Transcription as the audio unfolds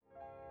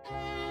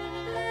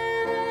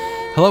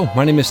Hello,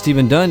 my name is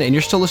Stephen Dunn, and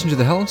you're still listening to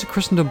the Hellenistic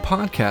Christendom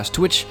podcast,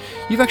 to which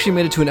you've actually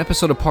made it to an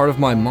episode a part of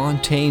my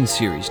Montaigne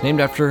series, named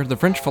after the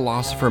French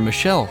philosopher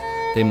Michel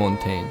de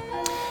Montaigne.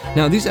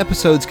 Now, these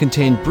episodes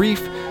contain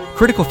brief,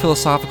 critical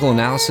philosophical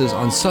analysis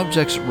on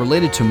subjects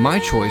related to my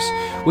choice,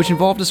 which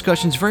involve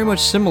discussions very much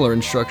similar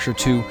in structure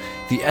to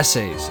the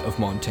essays of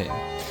Montaigne.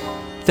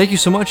 Thank you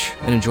so much,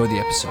 and enjoy the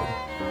episode.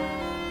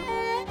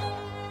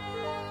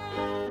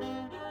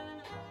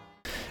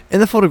 In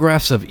the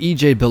photographs of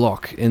E.J.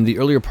 Belloc in the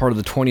earlier part of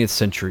the 20th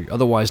century,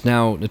 otherwise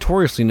now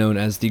notoriously known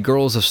as the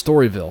Girls of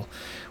Storyville,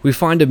 we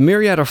find a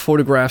myriad of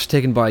photographs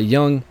taken by a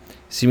young,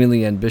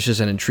 seemingly ambitious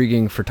and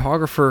intriguing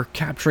photographer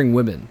capturing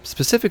women,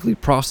 specifically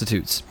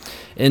prostitutes,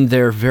 in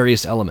their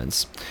various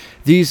elements.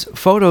 These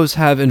photos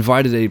have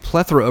invited a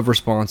plethora of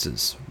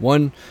responses.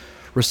 One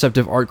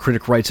receptive art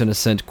critic writes in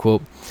Ascent,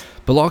 quote,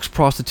 "Belloc's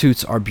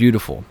prostitutes are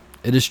beautiful.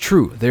 It is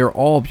true, they are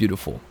all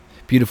beautiful.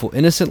 Beautiful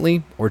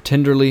innocently, or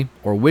tenderly,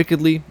 or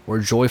wickedly, or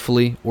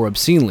joyfully, or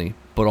obscenely,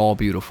 but all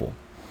beautiful."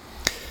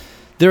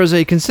 There is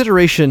a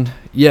consideration,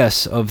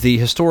 yes, of the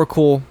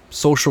historical,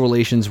 social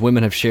relations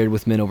women have shared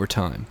with men over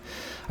time.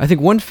 I think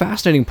one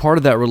fascinating part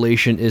of that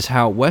relation is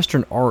how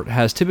Western art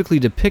has typically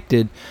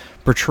depicted,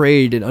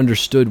 portrayed, and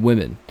understood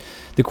women.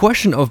 The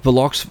question of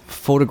Belloc's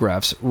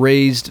photographs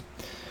raised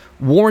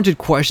warranted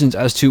questions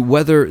as to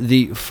whether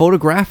the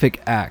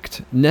photographic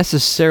act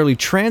necessarily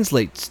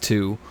translates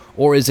to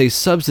or is a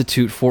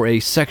substitute for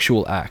a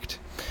sexual act.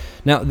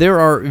 Now, there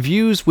are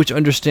views which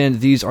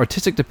understand these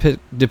artistic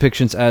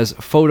depictions as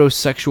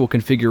photosexual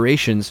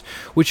configurations,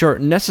 which are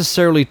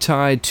necessarily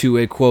tied to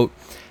a, quote,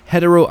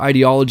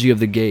 hetero-ideology of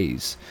the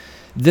gaze.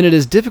 Then it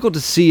is difficult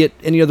to see it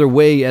any other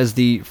way as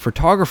the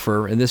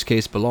photographer, in this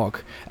case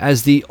Belloc,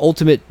 as the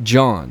ultimate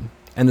John,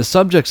 and the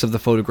subjects of the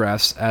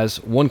photographs, as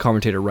one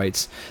commentator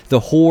writes, the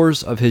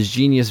whores of his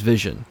genius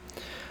vision.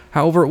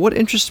 However, what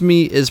interests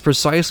me is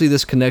precisely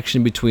this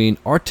connection between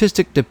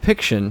artistic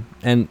depiction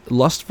and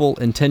lustful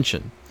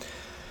intention.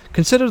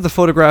 Consider the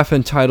photograph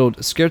entitled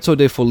Scherzo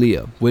di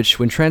Follia, which,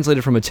 when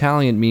translated from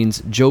Italian,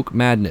 means joke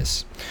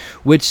madness,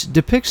 which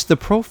depicts the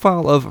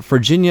profile of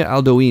Virginia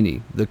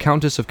Aldoini, the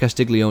Countess of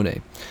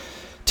Castiglione.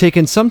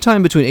 Taken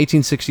sometime between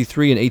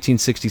 1863 and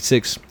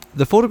 1866,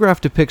 the photograph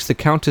depicts the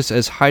Countess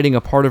as hiding a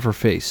part of her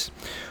face,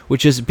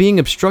 which is being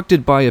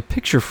obstructed by a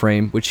picture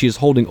frame which she is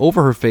holding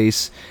over her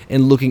face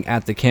and looking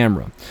at the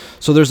camera.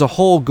 So there's a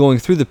hole going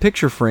through the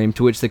picture frame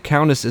to which the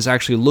Countess is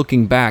actually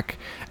looking back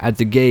at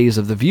the gaze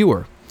of the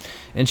viewer.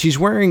 And she's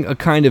wearing a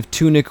kind of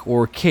tunic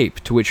or cape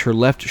to which her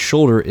left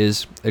shoulder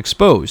is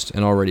exposed,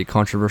 an already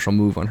controversial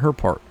move on her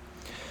part.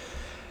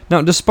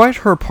 Now, despite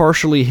her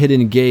partially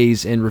hidden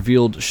gaze and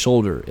revealed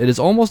shoulder, it is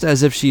almost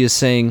as if she is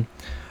saying,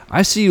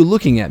 "I see you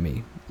looking at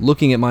me,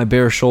 looking at my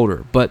bare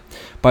shoulder, but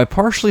by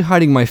partially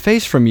hiding my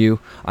face from you,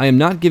 I am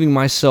not giving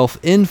myself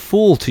in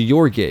full to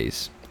your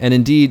gaze. And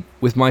indeed,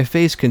 with my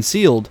face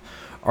concealed,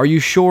 are you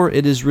sure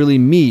it is really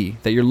me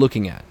that you're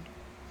looking at?"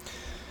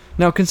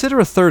 Now consider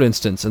a third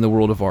instance in the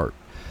world of art.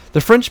 The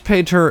French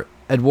painter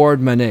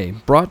Edouard Manet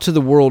brought to the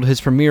world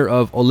his premiere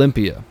of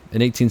Olympia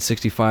in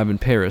 1865 in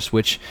Paris,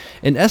 which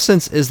in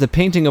essence is the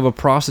painting of a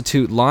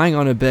prostitute lying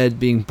on a bed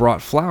being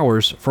brought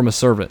flowers from a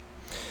servant.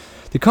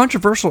 The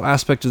controversial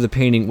aspect of the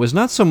painting was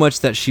not so much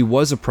that she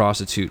was a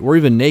prostitute, or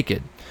even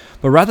naked,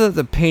 but rather that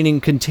the painting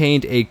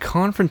contained a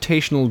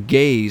confrontational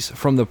gaze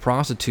from the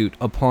prostitute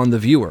upon the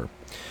viewer.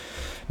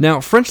 Now,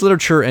 French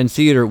literature and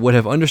theater would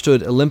have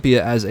understood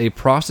Olympia as a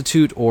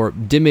prostitute or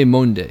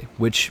demi-monde,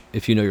 which,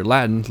 if you know your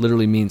Latin,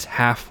 literally means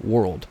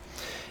half-world,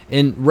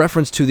 in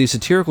reference to the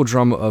satirical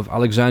drama of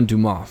Alexandre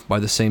Dumas by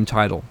the same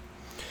title.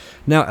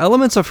 Now,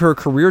 elements of her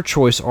career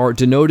choice are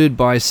denoted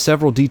by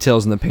several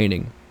details in the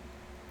painting.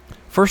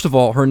 First of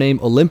all, her name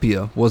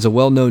Olympia was a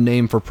well-known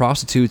name for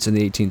prostitutes in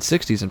the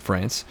 1860s in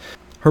France.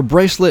 Her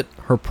bracelet,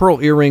 her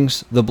pearl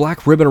earrings, the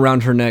black ribbon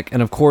around her neck,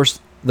 and of course,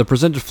 the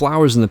presented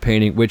flowers in the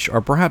painting, which are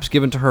perhaps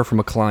given to her from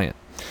a client.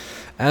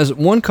 As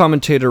one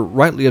commentator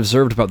rightly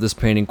observed about this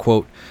painting,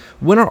 quote,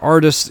 "When our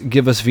artists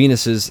give us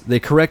Venuses, they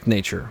correct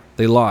nature,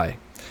 they lie."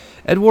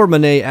 Edouard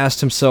Manet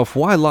asked himself,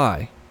 why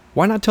lie?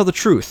 Why not tell the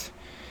truth?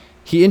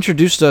 He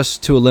introduced us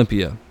to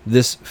Olympia,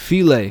 this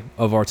fillet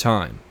of our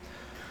time,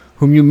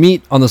 whom you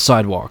meet on the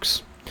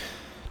sidewalks.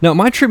 Now,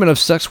 my treatment of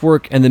sex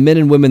work and the men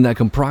and women that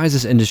comprise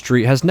this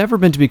industry has never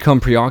been to become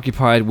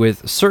preoccupied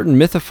with certain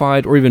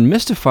mythified or even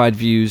mystified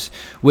views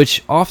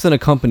which often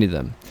accompany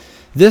them.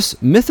 This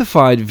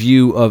mythified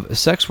view of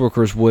sex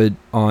workers would,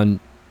 on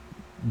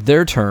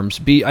their terms,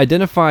 be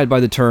identified by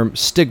the term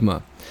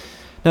stigma.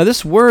 Now,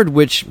 this word,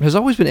 which has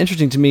always been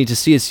interesting to me to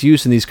see its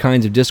use in these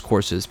kinds of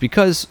discourses,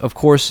 because, of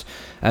course,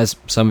 as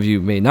some of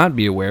you may not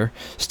be aware,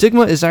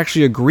 stigma is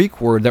actually a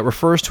Greek word that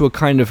refers to a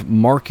kind of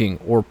marking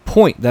or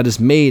point that is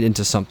made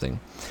into something.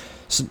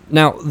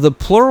 Now, the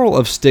plural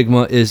of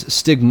stigma is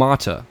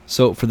stigmata.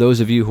 So for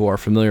those of you who are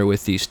familiar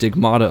with the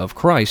stigmata of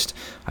Christ,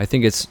 I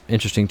think it's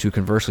interesting to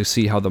conversely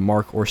see how the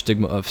mark or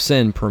stigma of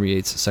sin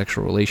permeates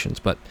sexual relations.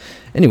 But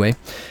anyway,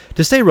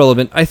 to stay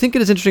relevant, I think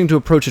it is interesting to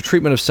approach a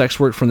treatment of sex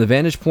work from the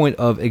vantage point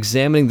of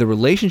examining the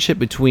relationship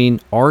between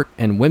art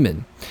and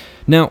women.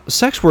 Now,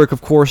 sex work,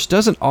 of course,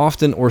 doesn't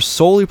often or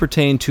solely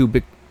pertain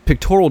to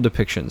pictorial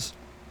depictions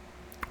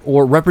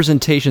or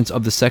representations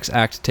of the sex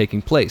act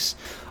taking place.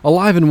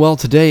 Alive and well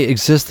today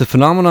exists the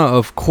phenomena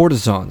of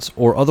courtesans,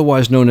 or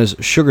otherwise known as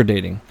sugar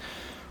dating.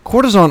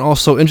 Courtesan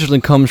also interestingly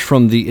comes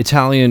from the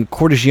Italian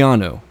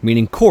cortegiano,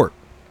 meaning court,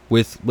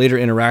 with later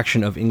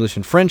interaction of English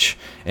and French,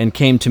 and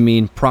came to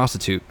mean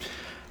prostitute.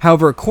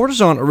 However,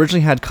 courtesan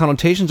originally had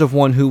connotations of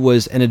one who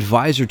was an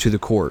advisor to the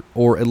court,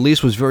 or at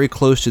least was very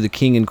close to the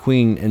king and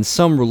queen in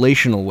some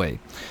relational way.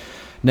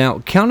 Now,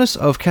 Countess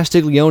of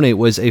Castiglione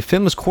was a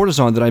famous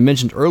courtesan that I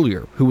mentioned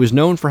earlier, who was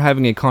known for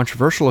having a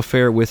controversial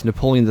affair with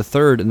Napoleon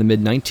III in the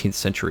mid-19th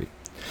century.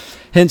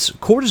 Hence,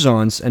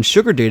 courtesans and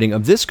sugar dating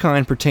of this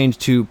kind pertained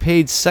to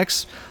paid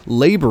sex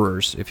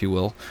laborers, if you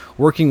will,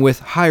 working with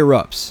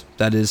higher-ups,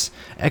 that is,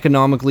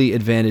 economically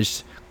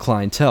advantaged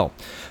clientele.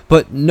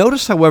 But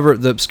notice, however,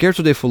 the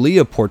Scherzo de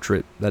Folia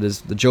portrait, that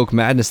is, the joke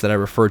madness that I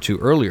referred to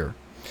earlier.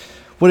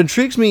 What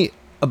intrigues me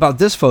about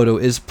this photo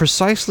is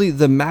precisely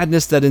the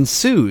madness that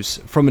ensues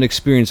from an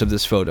experience of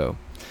this photo.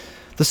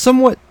 The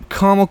somewhat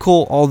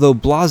comical, although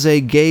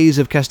blasé gaze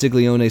of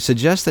Castiglione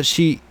suggests that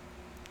she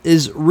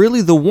is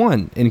really the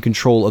one in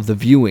control of the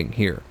viewing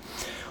here.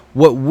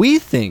 What we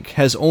think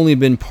has only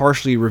been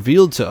partially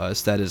revealed to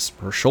us, that is,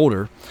 her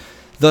shoulder,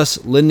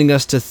 thus lending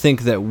us to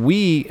think that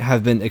we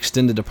have been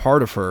extended a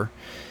part of her,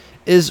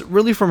 is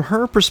really from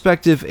her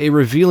perspective a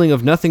revealing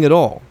of nothing at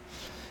all.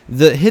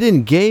 The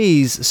hidden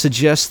gaze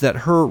suggests that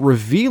her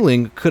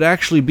revealing could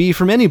actually be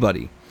from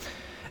anybody.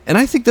 And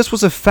I think this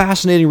was a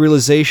fascinating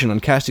realization on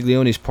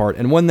Castiglione's part,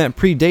 and one that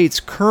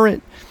predates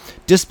current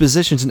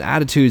dispositions and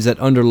attitudes that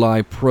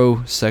underlie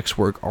pro-sex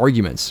work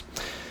arguments.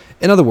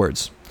 In other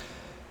words,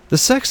 the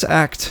sex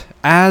act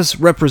as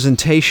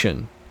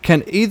representation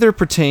can either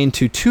pertain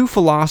to two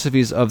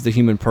philosophies of the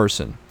human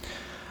person.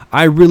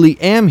 I really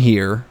am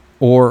here,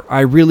 or I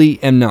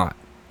really am not.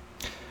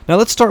 Now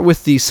let's start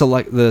with the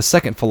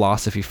second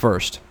philosophy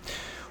first.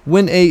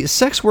 When a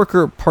sex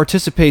worker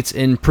participates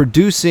in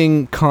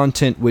producing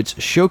content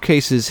which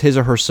showcases his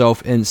or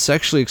herself in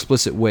sexually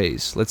explicit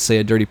ways, let's say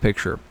a dirty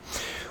picture,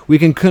 we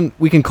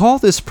can call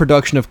this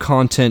production of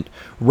content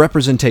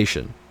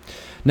representation.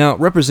 Now,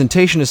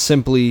 representation is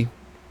simply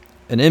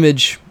an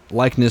image,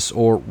 likeness,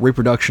 or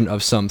reproduction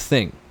of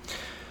something.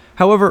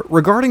 However,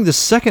 regarding the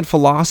second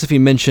philosophy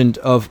mentioned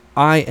of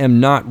I am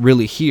not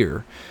really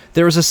here,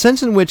 there is a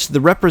sense in which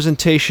the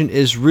representation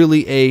is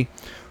really a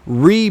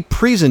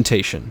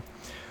representation,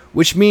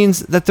 which means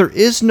that there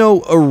is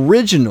no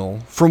original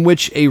from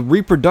which a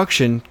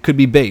reproduction could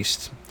be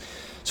based.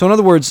 So in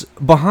other words,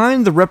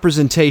 behind the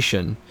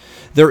representation,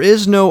 there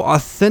is no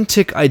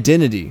authentic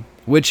identity,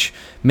 which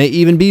may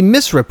even be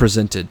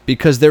misrepresented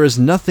because there is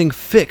nothing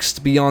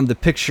fixed beyond the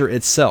picture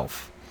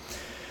itself.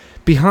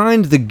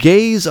 Behind the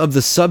gaze of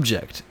the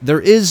subject,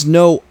 there is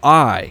no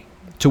I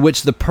to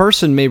which the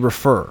person may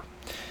refer.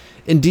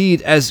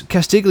 Indeed, as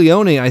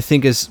Castiglione, I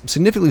think, is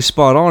significantly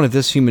spot on if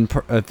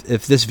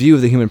this view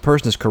of the human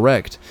person is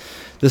correct,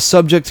 the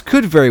subject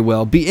could very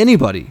well be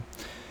anybody.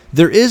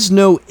 There is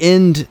no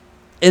end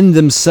in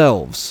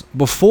themselves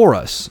before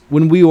us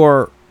when we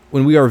are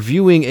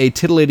viewing a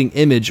titillating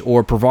image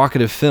or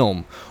provocative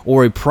film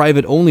or a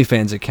private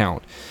OnlyFans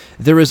account.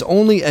 There is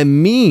only a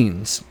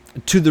means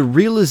to the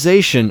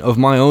realization of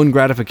my own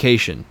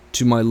gratification,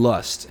 to my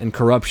lust and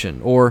corruption,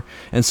 or,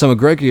 in some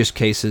egregious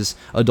cases,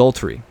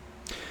 adultery.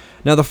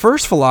 Now, the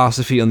first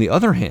philosophy, on the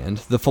other hand,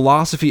 the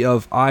philosophy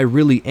of I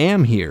really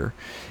am here,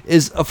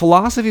 is a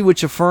philosophy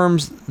which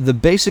affirms the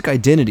basic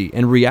identity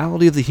and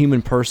reality of the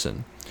human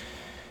person.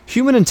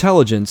 Human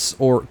intelligence,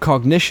 or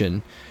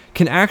cognition,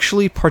 can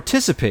actually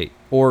participate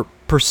or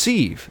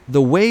perceive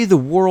the way the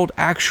world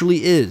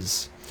actually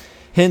is.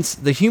 Hence,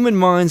 the human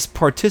mind's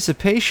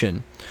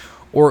participation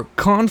or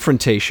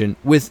confrontation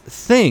with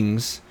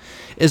things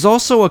is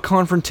also a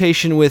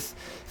confrontation with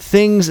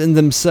things in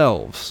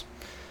themselves.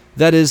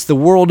 That is, the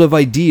world of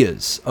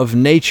ideas, of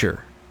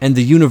nature, and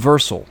the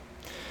universal.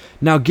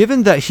 Now,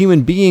 given that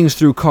human beings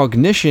through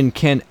cognition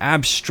can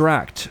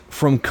abstract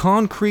from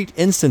concrete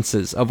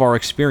instances of our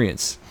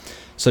experience,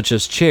 such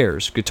as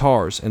chairs,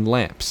 guitars, and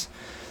lamps,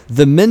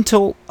 the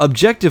mental,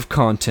 objective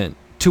content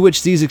to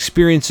which these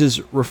experiences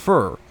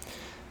refer,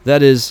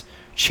 that is,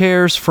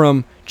 chairs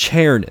from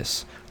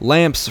chairness,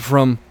 lamps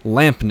from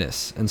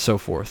lampness, and so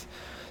forth,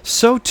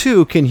 so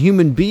too can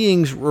human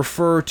beings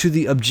refer to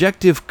the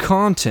objective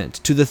content,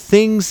 to the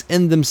things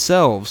in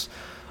themselves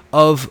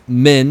of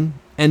men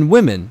and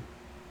women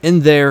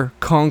in their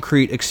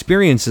concrete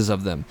experiences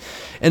of them.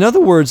 In other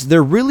words,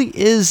 there really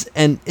is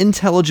an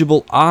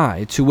intelligible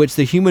I to which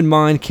the human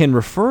mind can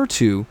refer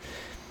to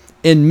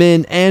in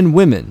men and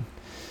women.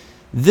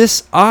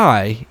 This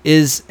I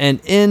is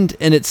an end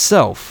in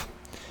itself,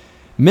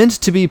 meant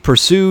to be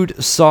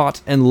pursued, sought,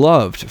 and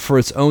loved for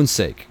its own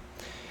sake.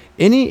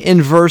 Any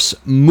inverse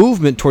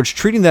movement towards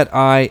treating that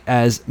eye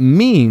as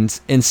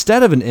means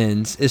instead of an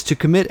ends is to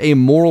commit a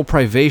moral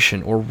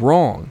privation or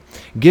wrong,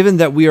 given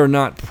that we are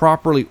not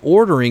properly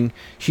ordering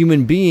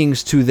human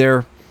beings to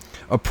their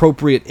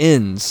appropriate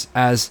ends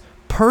as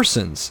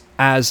persons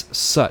as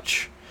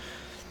such.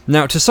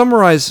 Now, to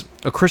summarize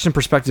a Christian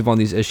perspective on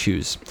these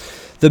issues,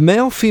 the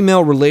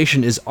male-female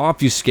relation is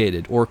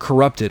obfuscated or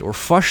corrupted or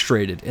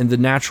frustrated in the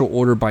natural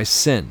order by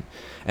sin,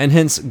 and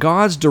hence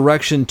God's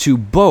direction to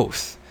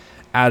both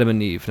Adam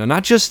and Eve. Now,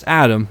 not just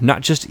Adam,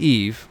 not just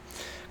Eve.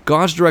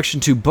 God's direction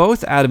to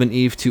both Adam and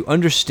Eve to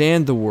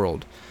understand the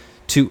world,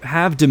 to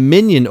have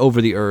dominion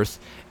over the earth,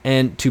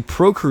 and to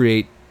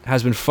procreate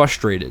has been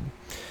frustrated.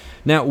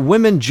 Now,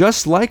 women,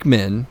 just like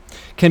men,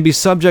 can be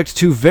subject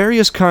to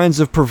various kinds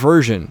of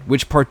perversion,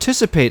 which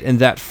participate in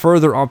that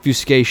further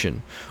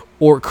obfuscation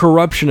or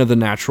corruption of the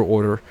natural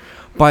order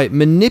by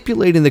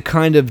manipulating the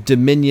kind of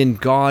dominion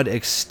God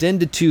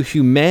extended to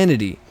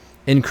humanity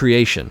in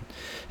creation.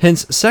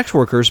 Hence, sex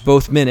workers,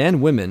 both men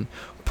and women,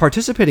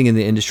 participating in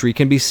the industry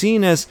can be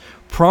seen as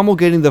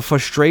promulgating the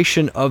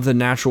frustration of the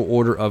natural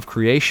order of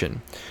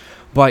creation.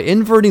 By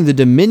inverting the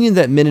dominion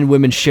that men and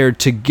women shared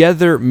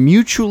together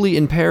mutually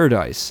in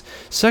paradise,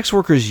 sex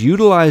workers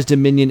utilize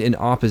dominion in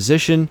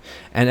opposition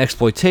and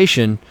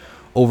exploitation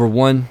over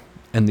one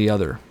and the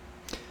other.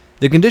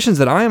 The conditions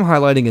that I am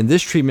highlighting in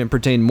this treatment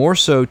pertain more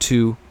so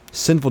to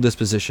sinful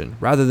disposition,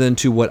 rather than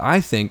to what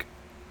I think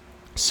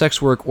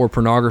sex work or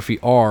pornography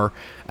are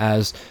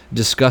as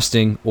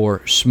disgusting or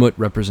schmut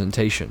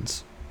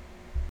representations.